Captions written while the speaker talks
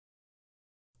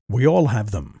We all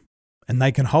have them, and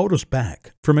they can hold us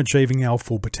back from achieving our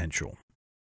full potential.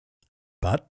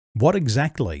 But what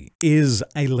exactly is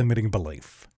a limiting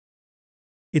belief?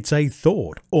 It's a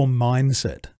thought or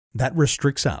mindset that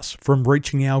restricts us from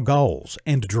reaching our goals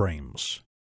and dreams.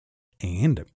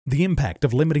 And the impact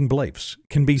of limiting beliefs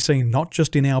can be seen not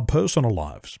just in our personal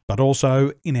lives, but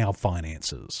also in our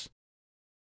finances.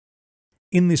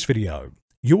 In this video,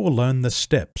 you will learn the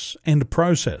steps and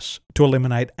process to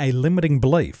eliminate a limiting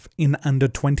belief in under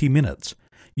 20 minutes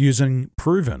using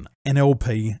proven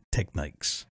NLP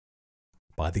techniques.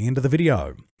 By the end of the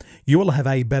video, you will have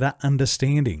a better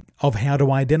understanding of how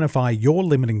to identify your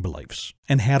limiting beliefs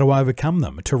and how to overcome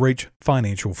them to reach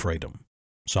financial freedom.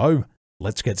 So,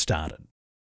 let's get started.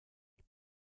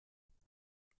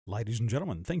 Ladies and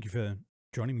gentlemen, thank you for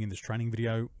joining me in this training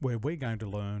video where we're going to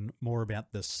learn more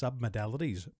about the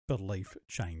submodalities belief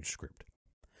change script.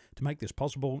 To make this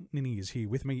possible, Nini is here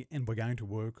with me and we're going to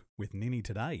work with Nini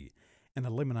today and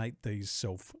eliminate these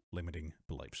self-limiting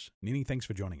beliefs. Nini, thanks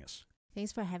for joining us.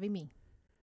 Thanks for having me.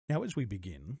 Now, as we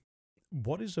begin,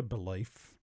 what is a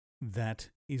belief that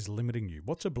is limiting you?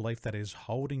 What's a belief that is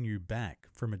holding you back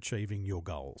from achieving your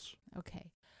goals?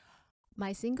 Okay.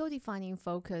 My single defining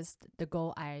focus, the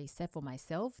goal I set for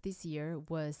myself this year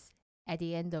was at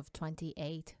the end of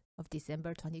 28th of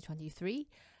December 2023,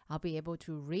 I'll be able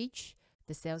to reach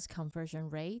the sales conversion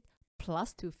rate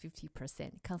plus to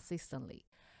 50% consistently.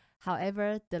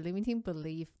 However, the limiting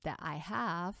belief that I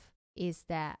have is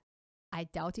that I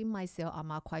doubt in myself. I'm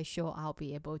not quite sure I'll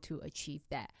be able to achieve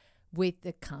that with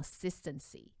the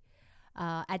consistency.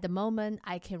 At the moment,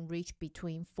 I can reach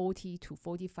between 40 to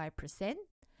 45%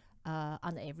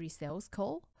 on every sales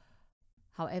call.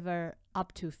 However,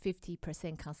 up to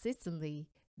 50% consistently,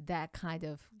 that kind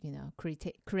of,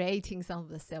 creating some of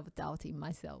the self-doubt in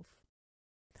myself.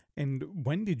 And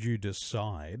when did you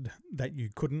decide that you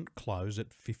couldn't close at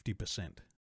 50%?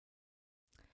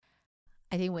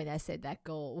 I think when I set that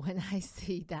goal, when I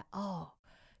see that,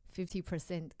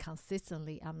 50%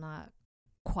 consistently, I'm not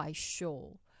quite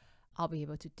sure I'll be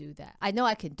able to do that. I know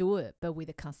I can do it, but with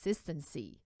the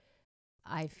consistency,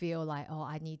 I feel like,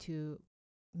 I need to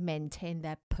maintain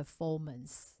that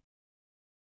performance.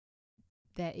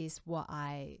 That is what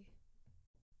I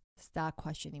start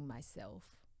questioning myself.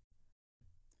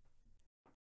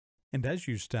 And as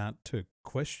you start to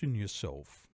question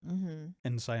yourself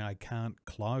and say, I can't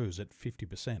close at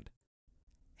 50%,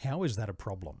 how is that a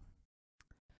problem?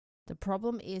 The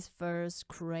problem is first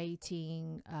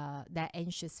creating that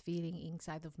anxious feeling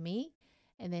inside of me,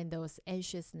 and then those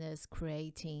anxiousness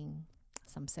creating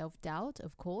some self-doubt,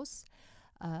 of course.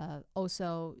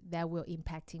 Also, that will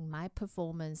impacting my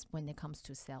performance when it comes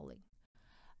to selling.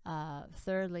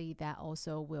 Thirdly, that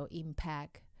also will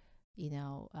impact,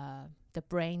 the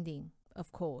branding,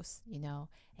 of course,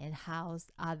 and how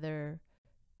other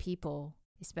people,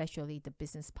 especially the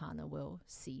business partner, will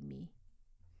see me.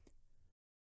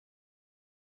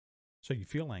 So you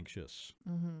feel anxious.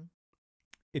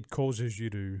 It causes you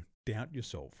to doubt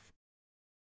yourself,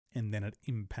 and then it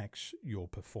impacts your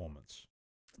performance.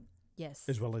 Yes.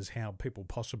 As well as how people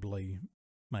possibly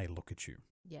may look at you.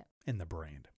 Yeah. And the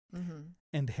brand.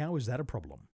 And how is that a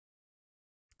problem?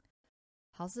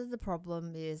 How's the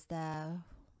problem is that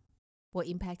will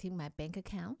impacting my bank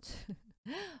account,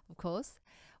 of course,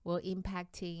 will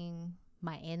impacting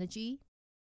my energy,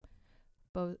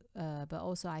 but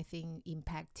also I think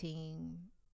impacting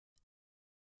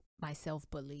my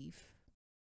self-belief,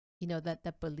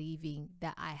 that believing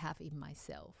that I have in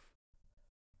myself.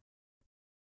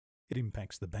 It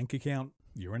impacts the bank account,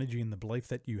 your energy, and the belief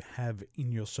that you have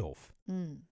in yourself.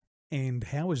 And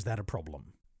how is that a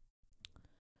problem?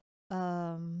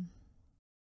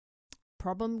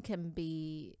 Problem can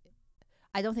be,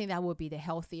 I don't think that would be the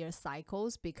healthier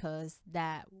cycles, because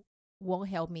that won't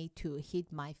help me to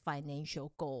hit my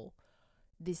financial goal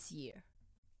this year.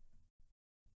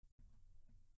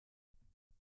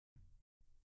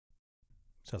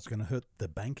 So it's going to hurt the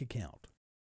bank account.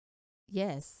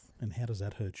 Yes. And how does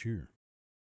that hurt you?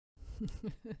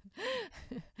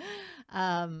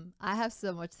 I have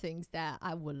so much things that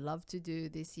I would love to do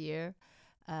this year.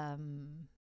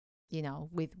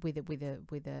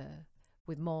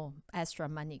 With more extra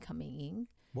money coming in.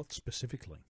 What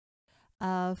specifically?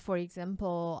 For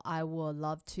example, I would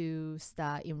love to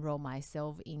enroll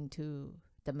myself into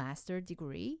the master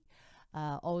degree.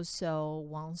 Also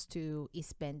wants to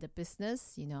expand the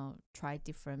business, try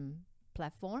different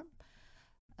platform.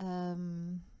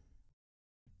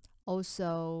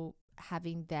 Also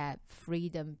having that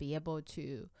freedom, be able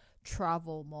to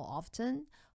travel more often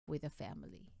with a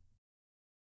family.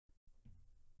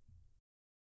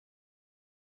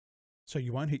 So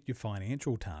you won't hit your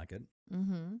financial target,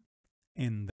 Mm-hmm.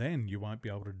 and then you won't be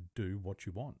able to do what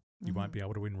you want. You won't be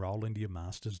able to enroll into your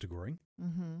master's degree.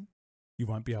 Mm-hmm. You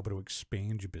won't be able to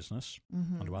expand your business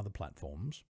Mm-hmm. onto other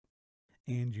platforms,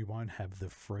 and you won't have the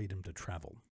freedom to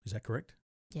travel. Is that correct?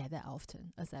 Yeah, that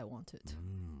often as I wanted.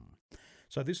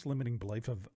 So this limiting belief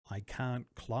of I can't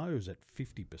close at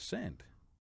 50%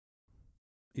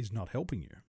 is not helping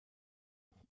you.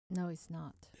 No, it's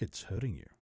not. It's hurting you.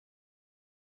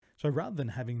 So rather than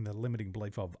having the limiting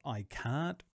belief of I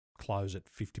can't close at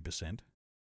 50%,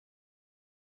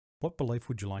 what belief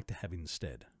would you like to have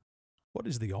instead? What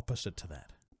is the opposite to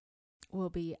that? Will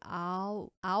be I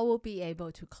will be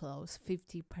able to close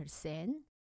 50%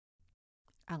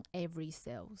 on every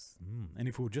sales. And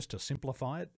if we were just to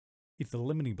simplify it, if the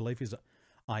limiting belief is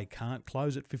I can't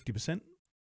close at 50%,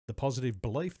 the positive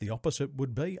belief, the opposite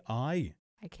would be I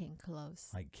can close.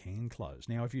 I can close.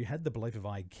 Now, if you had the belief of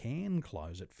I can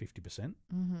close at 50%,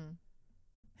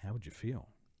 how would you feel?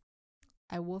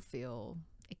 I will feel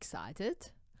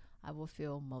excited. I will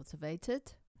feel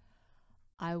motivated.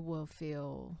 I will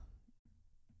feel,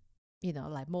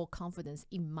 like more confidence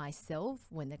in myself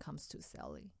when it comes to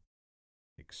selling.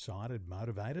 Excited,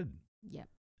 motivated, Yep.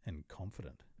 and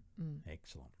confident.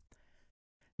 Excellent.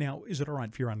 Now, is it all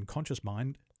right for your unconscious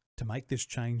mind to make this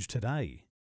change today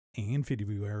and for you to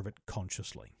be aware of it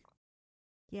consciously?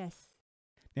 Yes.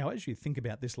 Now, as you think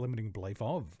about this limiting belief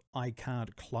of I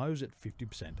can't close at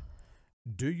 50%,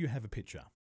 do you have a picture?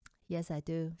 Yes, I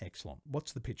do. Excellent.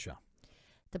 What's the picture?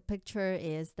 The picture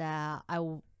is that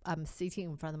I'm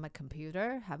sitting in front of my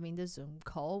computer having the Zoom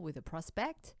call with a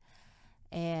prospect,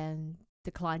 and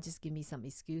the client just give me some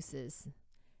excuses,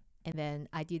 and then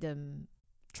I didn't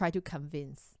try to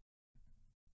convince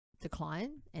the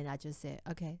client, and I just said,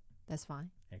 okay, that's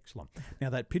fine. Excellent. Now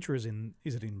that picture is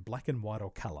it in black and white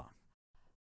or color?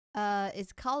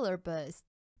 It's color, but it's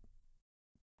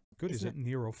good. Is it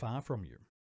near or far from you?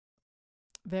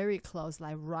 Very close,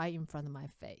 like right in front of my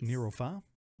face. Near or far?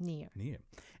 Near.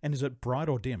 And is it bright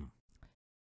or dim?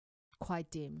 Quite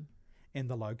dim. And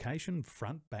the location,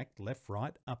 front, back, left,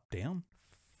 right, up, down?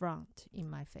 Front in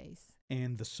my face.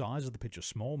 And the size of the picture,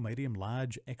 small, medium,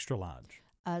 large, extra large?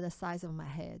 The size of my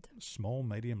head. Small,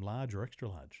 medium, large, or extra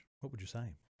large? What would you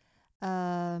say?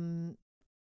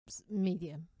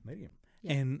 Medium. Medium.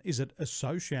 Yeah. And is it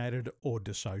associated or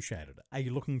dissociated? Are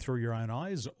you looking through your own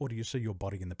eyes, or do you see your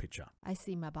body in the picture? I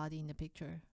see my body in the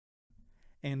picture.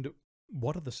 And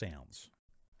what are the sounds?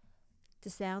 The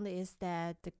sound is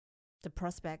that the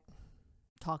prospect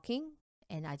talking,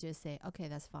 and I just say, okay,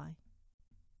 that's fine.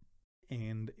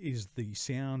 And is the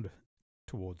sound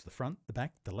towards the front, the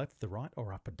back, the left, the right,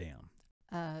 or up or down?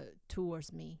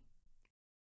 Towards me.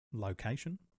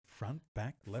 Location, front,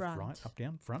 back, left, Front. right, up,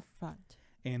 down, front? Front.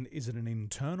 And is it an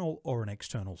internal or an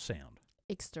external sound?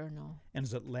 External. And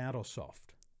is it loud or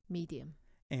soft? Medium.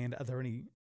 And are there any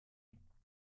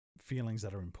feelings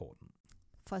that are important?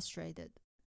 Frustrated.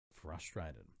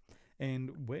 Frustrated.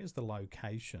 And where's the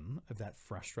location of that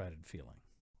frustrated feeling?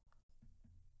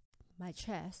 My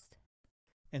chest.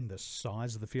 And the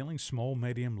size of the feeling, small,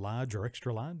 medium, large, or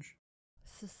extra large?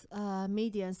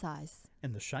 Medium size.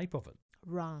 And the shape of it?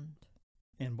 Round.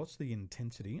 And what's the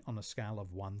intensity on a scale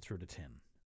of 1 through to 10?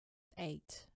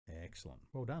 8. Excellent.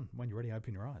 Well done. When you're ready,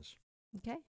 open your eyes.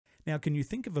 Okay. Now, can you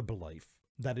think of a belief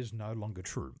that is no longer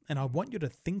true? And I want you to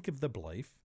think of the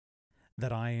belief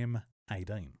that I am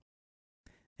 18.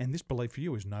 And this belief for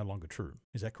you is no longer true.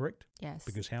 Is that correct? Yes.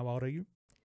 Because how old are you?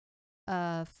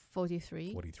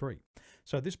 43. 43.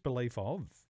 So this belief of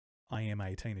I am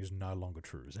 18 is no longer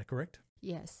true. Is that correct?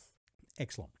 Yes.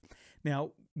 Excellent.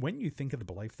 Now, when you think of the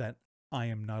belief that I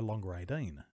am no longer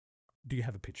 18, do you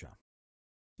have a picture?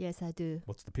 Yes, I do.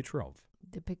 What's the picture of?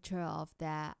 The picture of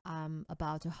that I'm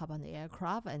about to hop on the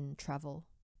aircraft and travel.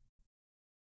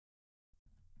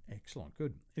 Excellent.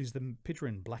 Good. Is the picture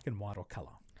in black and white or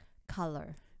color?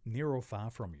 Color. Near or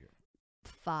far from you?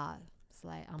 Far. It's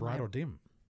like bright or dim?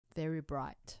 Very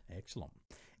bright. Excellent.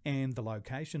 And the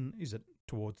location, is it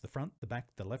towards the front, the back,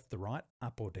 the left, the right,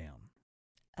 up or down?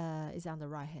 It's on the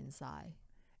right-hand side.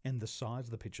 And the size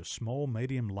of the picture, small,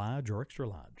 medium, large, or extra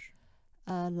large?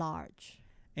 Large.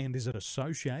 And is it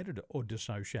associated or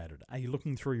dissociated? Are you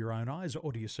looking through your own eyes,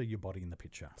 or do you see your body in the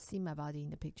picture? See my body in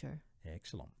the picture.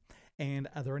 Excellent. And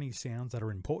are there any sounds that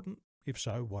are important? If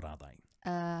so, what are they?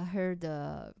 I heard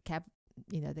the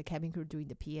cabin crew doing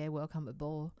the PA welcome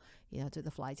aboard, to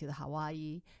the flight to the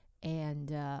Hawaii.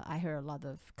 And I heard a lot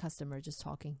of customers just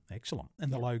talking. Excellent.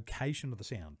 And the location of the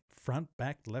sound, front,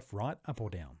 back, left, right, up or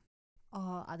down?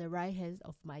 On the right hand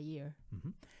of my ear. Mm-hmm.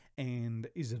 And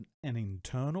is it an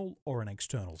internal or an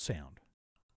external sound?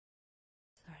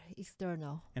 Sorry,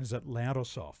 External. And is it loud or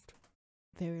soft?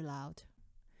 Very loud.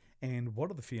 And what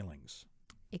are the feelings?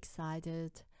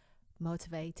 Excited,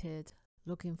 motivated,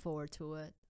 looking forward to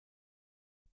it.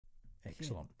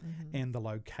 Excellent. Mm-hmm. And the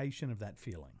location of that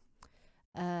feeling?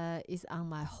 Is on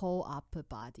my whole upper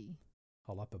body.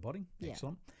 Whole upper body? Yeah.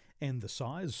 Excellent. And the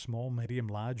size, small, medium,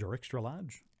 large, or extra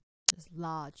large? It's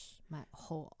large, my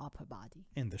whole upper body.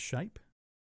 And the shape?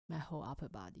 My whole upper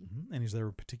body. Mm-hmm. And is there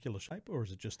a particular shape, or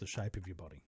is it just the shape of your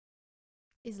body?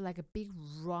 It's like a big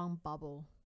round bubble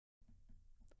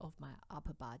of my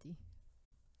upper body.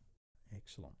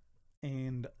 Excellent.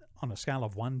 And on a scale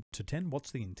of 1 to 10, what's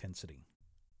the intensity?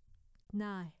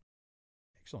 9.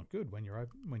 Excellent. Good. When you're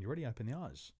ready, open the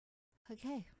eyes.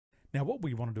 Okay. Now, what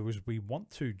we want to do is we want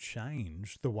to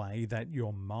change the way that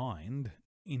your mind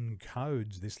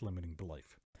encodes this limiting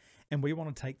belief. And we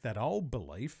want to take that old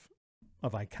belief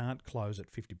of I can't close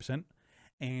at 50%,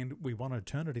 and we want to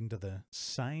turn it into the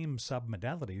same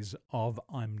submodalities of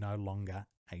I'm no longer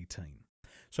 18.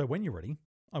 So when you're ready,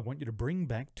 I want you to bring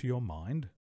back to your mind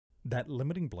that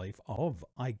limiting belief of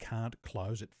I can't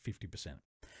close at 50%.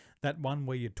 That one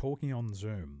where you're talking on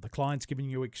Zoom, the client's giving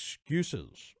you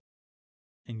excuses,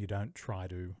 and you don't try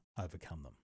to overcome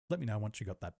them. Let me know once you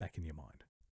got that back in your mind.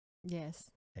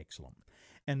 Yes. Excellent.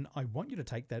 And I want you to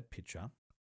take that picture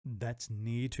that's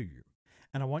near to you,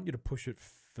 and I want you to push it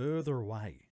further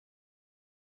away,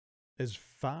 as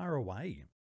far away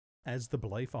as the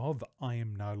belief of I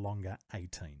am no longer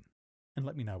 18. And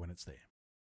let me know when it's there.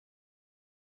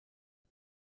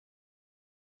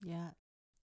 Yeah.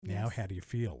 Now, Yes. how do you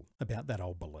feel about that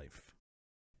old belief?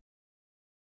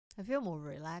 I feel more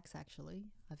relaxed, actually.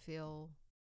 I feel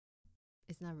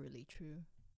it's not really true.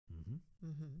 Mm-hmm.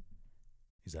 Mm-hmm.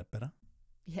 Is that better?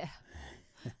 Yeah.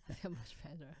 I feel much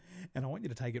better. And I want you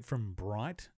to take it from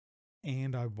bright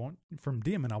and from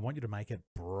dim, and I want you to make it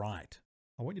bright.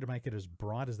 I want you to make it as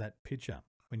bright as that picture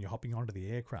when you're hopping onto the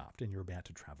aircraft and you're about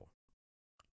to travel.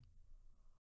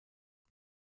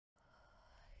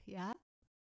 Yeah.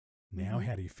 Now, Mhm.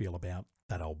 how do you feel about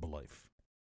that old belief?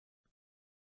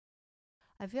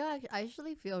 I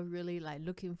actually feel really like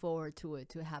looking forward to it,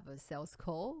 to have a sales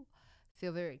call.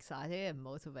 Feel very excited and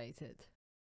motivated.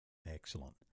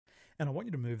 Excellent. And I want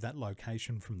you to move that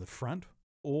location from the front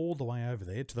all the way over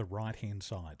there to the right-hand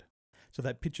side. So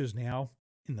that picture's now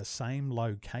in the same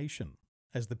location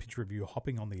as the picture of you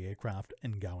hopping on the aircraft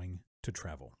and going to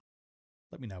travel.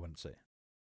 Let me know when it's there.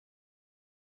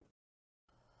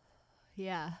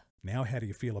 Yeah. Now, how do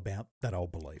you feel about that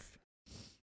old belief?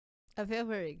 I feel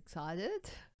very excited.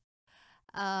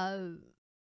 Yeah,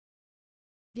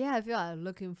 I feel like I'm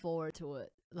looking forward to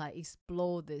it. Like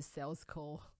explore this sales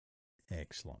call.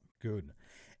 Excellent. Good.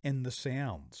 And the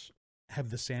sounds, have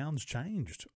the sounds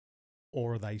changed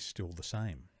or are they still the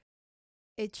same?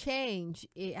 It changed.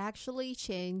 It actually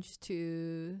changed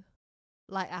to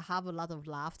like I have a lot of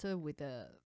laughter with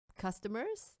the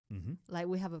customers. Mm-hmm. Like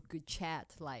we have a good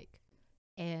chat,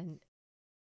 and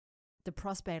the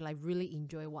prospect like really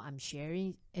enjoy what I'm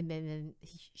sharing. And then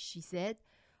she said,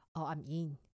 "Oh, I'm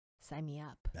in. Sign me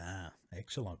up." Ah,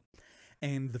 excellent.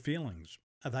 And the feelings,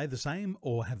 are they the same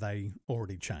or have they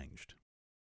already changed?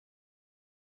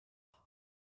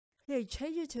 Yeah, it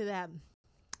changed to that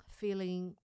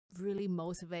feeling really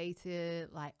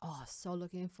motivated, like, oh, so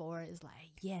looking forward. It's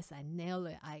like, yes, I nailed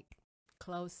it. I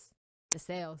closed the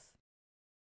sales.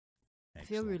 I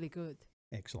feel really good.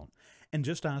 Excellent. And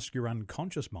just ask your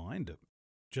unconscious mind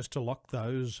just to lock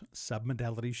those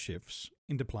submodality shifts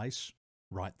into place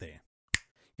right there.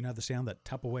 You know the sound that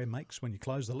Tupperware makes when you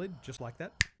close the lid, just like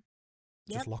that?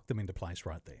 Just lock them into place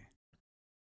right there.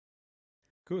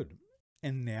 Good.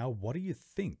 And now, what do you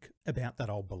think about that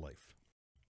old belief?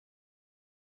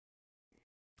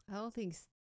 I don't think it's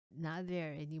not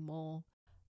there anymore.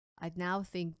 I now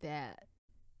think that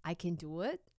I can do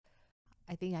it.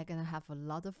 I think I'm going to have a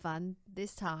lot of fun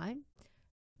this time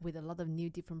with a lot of new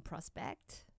different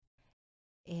prospects.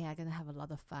 And I'm going to have a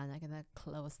lot of fun. I'm going to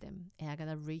close them. And I'm going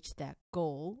to reach that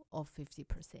goal of 50%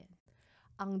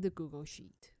 on the Google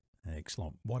Sheet.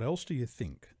 Excellent. What else do you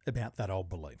think about that old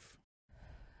belief?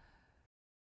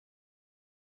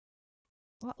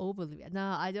 What overbelief?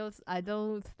 No, I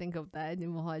don't think of that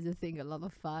anymore. I just think a lot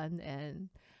of fun and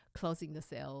closing the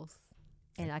sales.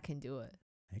 And I can do it.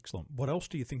 Excellent. What else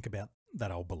do you think about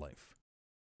that old belief?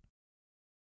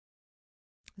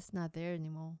 It's not there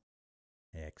anymore.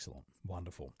 Excellent.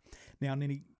 Wonderful. Now,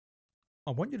 Nini,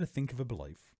 I want you to think of a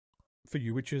belief for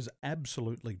you which is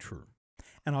absolutely true.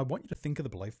 And I want you to think of the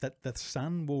belief that the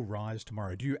sun will rise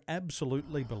tomorrow. Do you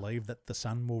absolutely believe that the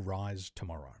sun will rise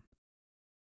tomorrow?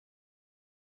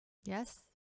 Yes.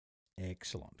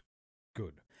 Excellent.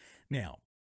 Good. Now,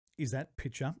 is that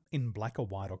picture in black or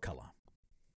white or colour?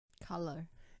 Color.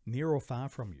 Near or far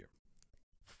from you?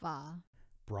 Far.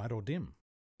 Bright or dim?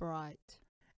 Bright.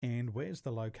 And where's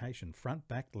the location? Front,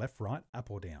 back, left, right,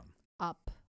 up or down?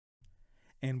 Up.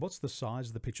 And what's the size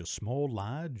of the picture? Small,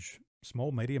 large,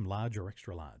 small, medium, large or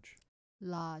extra large?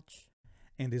 Large.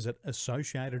 And is it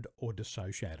associated or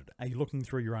dissociated? Are you looking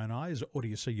through your own eyes or do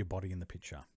you see your body in the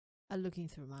picture? I'm looking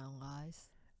through my own eyes.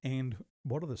 And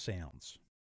what are the sounds?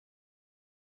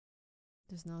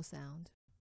 There's no sound.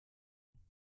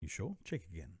 You sure? Check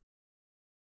again.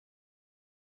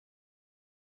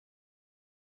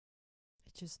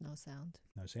 It's just no sound.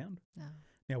 No sound? No.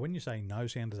 Now, when you say no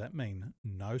sound, does that mean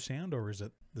no sound or is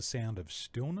it the sound of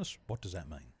stillness? What does that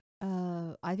mean?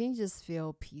 I think just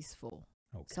feel peaceful.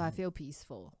 Okay. So I feel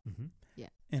peaceful. Mm-hmm. Yeah.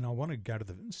 And I want to go to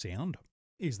the sound.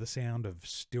 Is the sound of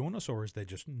stillness or is there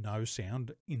just no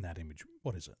sound in that image?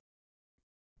 What is it?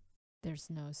 There's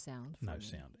no sound. For No me.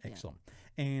 sound. Yeah. Excellent.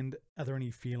 And are there any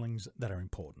feelings that are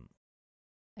important?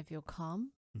 I feel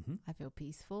calm. Mm-hmm. I feel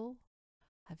peaceful.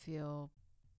 I feel,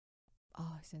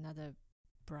 it's another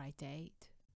bright day.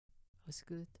 It was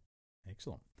good.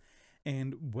 Excellent.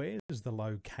 And where's the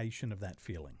location of that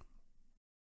feeling?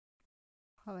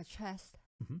 Our chest.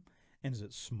 Mm-hmm. And is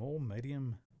it small,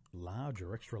 medium, large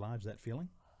or extra large, that feeling?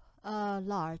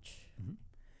 Large.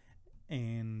 Mm-hmm.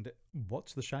 And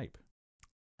what's the shape?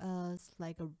 It's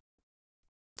like a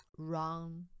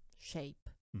round shape.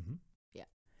 Mm-hmm. Yeah.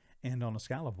 And on a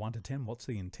scale of 1 to 10, what's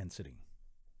the intensity?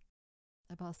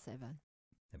 About 7.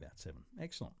 About 7.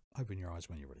 Excellent. Open your eyes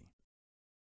when you're ready.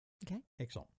 Okay.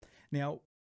 Excellent. Now,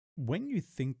 when you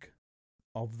think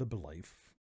of the belief,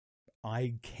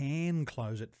 I can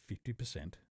close at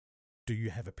 50%, do you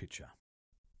have a picture?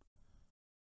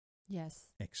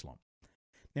 Yes. Excellent.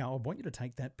 Now, I want you to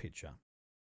take that picture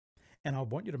and I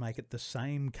want you to make it the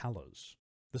same colours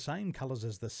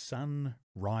as the sun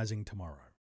rising tomorrow.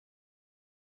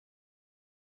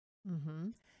 Mm-hmm.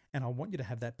 And I want you to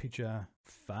have that picture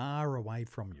far away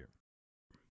from you.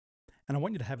 And I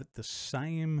want you to have it the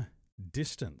same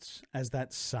distance as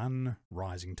that sun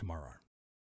rising tomorrow.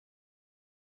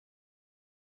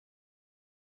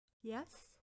 Yes.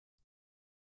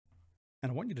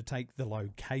 And I want you to take the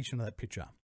location of that picture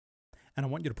and I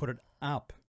want you to put it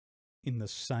up in the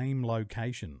same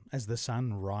location as the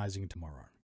sun rising tomorrow.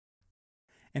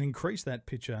 And increase that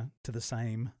picture to the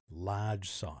same large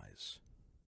size.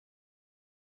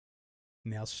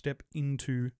 Now step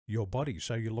into your body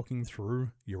so you're looking through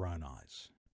your own eyes.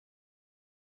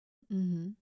 Mm-hmm.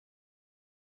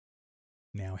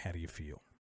 Now how do you feel?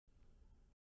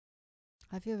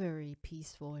 I feel very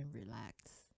peaceful and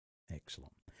relaxed.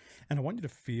 Excellent. And I want you to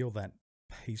feel that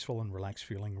peaceful and relaxed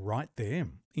feeling right there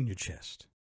in your chest.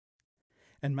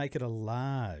 And make it a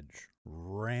large,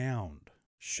 round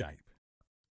shape.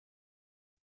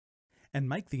 And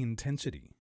make the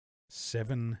intensity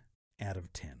 7 out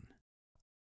of 10.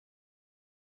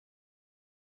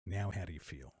 Now how do you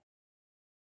feel?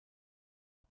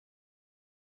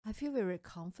 I feel very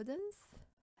confident.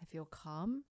 I feel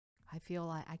calm. I feel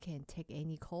like I can take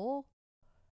any call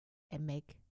and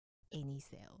make any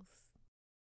sales.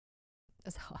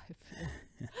 That's how I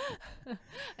feel.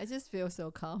 I just feel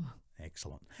so calm.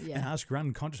 Excellent. Yeah. And ask your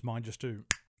unconscious mind just to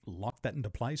lock that into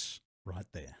place right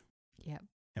there. Yep.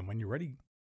 And when you're ready,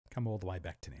 come all the way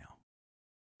back to now.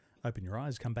 Open your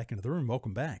eyes, come back into the room.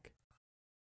 Welcome back.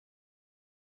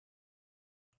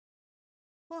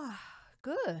 Wow,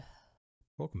 good.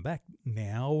 Welcome back.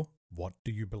 Now, what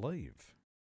do you believe?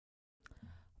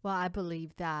 Well, I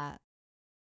believe that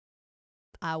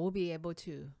I will be able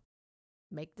to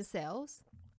make the sales.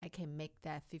 I can make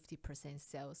that 50%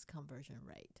 sales conversion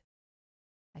rate.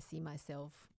 I see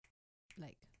myself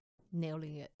like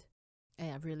nailing it.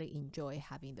 And I really enjoy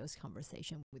having those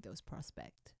conversations with those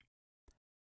prospects.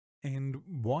 And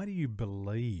why do you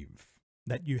believe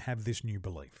that you have this new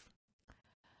belief?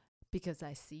 Because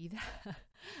I see that.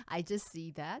 I just see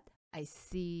that. I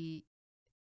see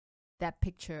that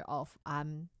picture of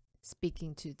I'm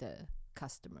speaking to the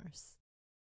customers.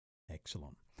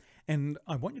 Excellent. And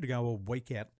I want you to go a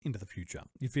week out into the future.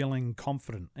 You're feeling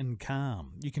confident and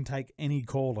calm. You can take any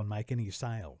call and make any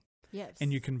sale. Yes.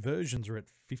 And your conversions are at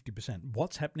 50%.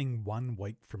 What's happening 1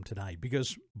 week from today?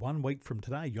 Because 1 week from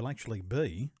today, you'll actually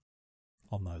be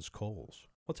on those calls.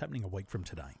 What's happening a week from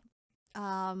today?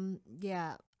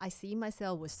 Yeah, I see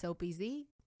myself was so busy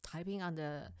typing on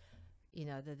the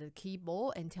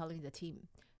keyboard and telling the team,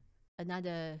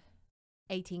 another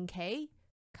 18K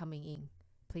coming in,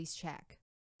 please check.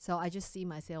 So I just see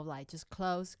myself like just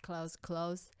close,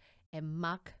 and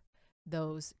mark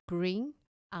those green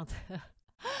on the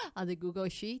on the Google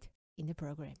sheet in the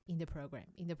program, in the program,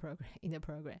 in the program, in the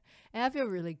program. And I feel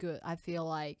really good. I feel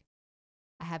like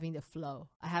I'm having the flow.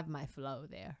 I have my flow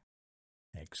there.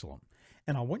 Excellent.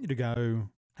 And I want you to go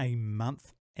a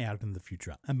month out in the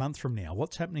future, a month from now.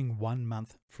 What's happening 1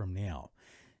 month from now?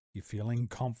 You're feeling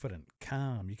confident,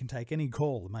 calm. You can take any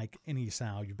call, make any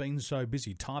sale. You've been so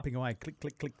busy typing away, click,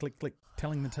 click, click, click, click,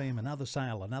 telling the team another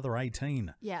sale, another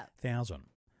 18,000.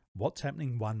 What's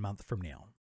happening 1 month from now?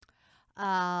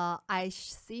 I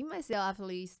see myself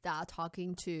actually start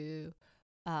talking to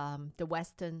the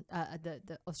Western,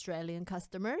 the Australian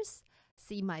customers.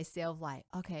 See myself like,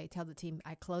 okay, tell the team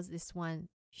I close this one.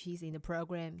 She's in the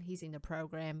program. He's in the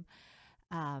program.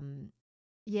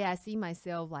 I see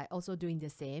myself like also doing the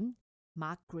same.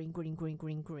 Mark green, green, green,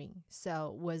 green, green.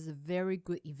 So it was a very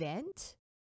good event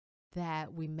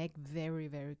that we make very,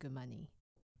 very good money.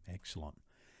 Excellent.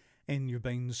 And you've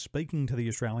been speaking to the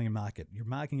Australian market. You're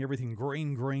marking everything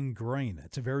green, green, green.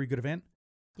 It's a very good event.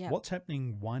 Yeah. What's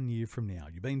happening 1 year from now?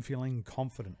 You've been feeling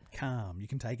confident, calm. You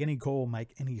can take any call,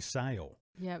 make any sale.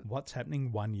 Yeah. What's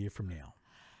happening 1 year from now?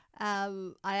 I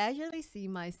actually see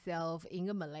myself in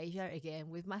Malaysia again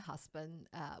with my husband.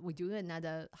 We're doing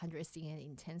another 100 CN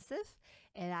intensive,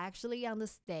 and actually on the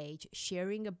stage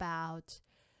sharing about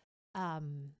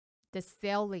the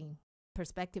selling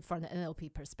perspective from the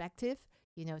NLP perspective.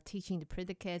 You know, teaching the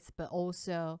predicates, but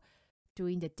also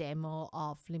doing the demo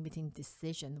of limiting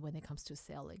decision when it comes to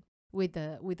selling with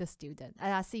the student.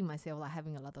 And I see myself like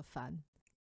having a lot of fun.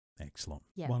 Excellent.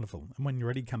 Yeah. Wonderful. And when you're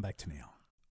ready, come back to now.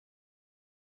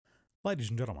 Ladies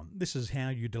and gentlemen, this is how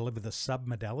you deliver the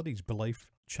submodalities belief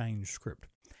change script.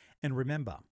 And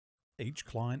remember, each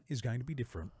client is going to be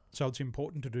different, so it's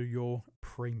important to do your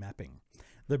pre-mapping.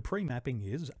 The pre-mapping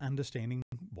is understanding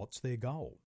what's their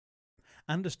goal,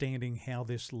 understanding how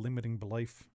this limiting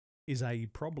belief is a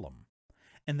problem,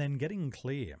 and then getting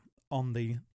clear on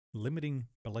the limiting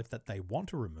belief that they want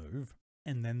to remove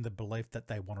and then the belief that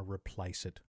they want to replace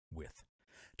it with.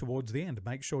 Towards the end,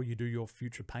 make sure you do your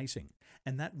future pacing,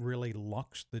 and that really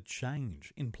locks the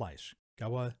change in place.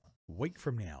 Go a week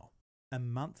from now, a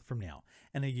month from now,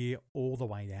 and a year all the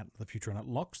way out in the future, and it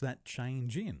locks that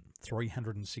change in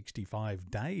 365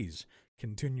 days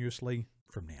continuously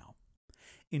from now.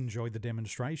 Enjoy the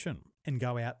demonstration and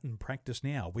go out and practice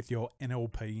now with your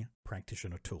NLP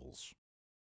practitioner tools.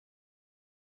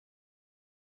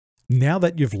 Now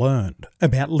that you've learned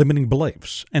about limiting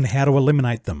beliefs and how to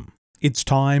eliminate them, it's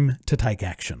time to take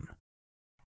action.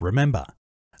 Remember,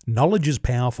 knowledge is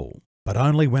powerful, but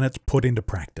only when it's put into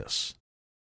practice.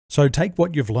 So take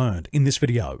what you've learned in this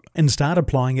video and start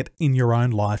applying it in your own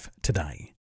life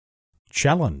today.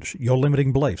 Challenge your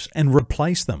limiting beliefs and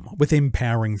replace them with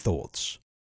empowering thoughts.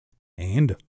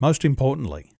 And, most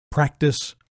importantly,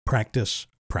 practice, practice,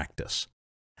 practice.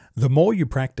 The more you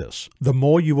practice, the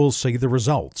more you will see the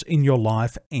results in your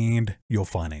life and your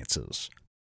finances.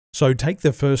 So take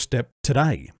the first step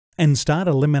today and start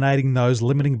eliminating those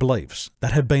limiting beliefs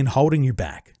that have been holding you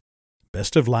back.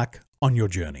 Best of luck on your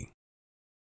journey.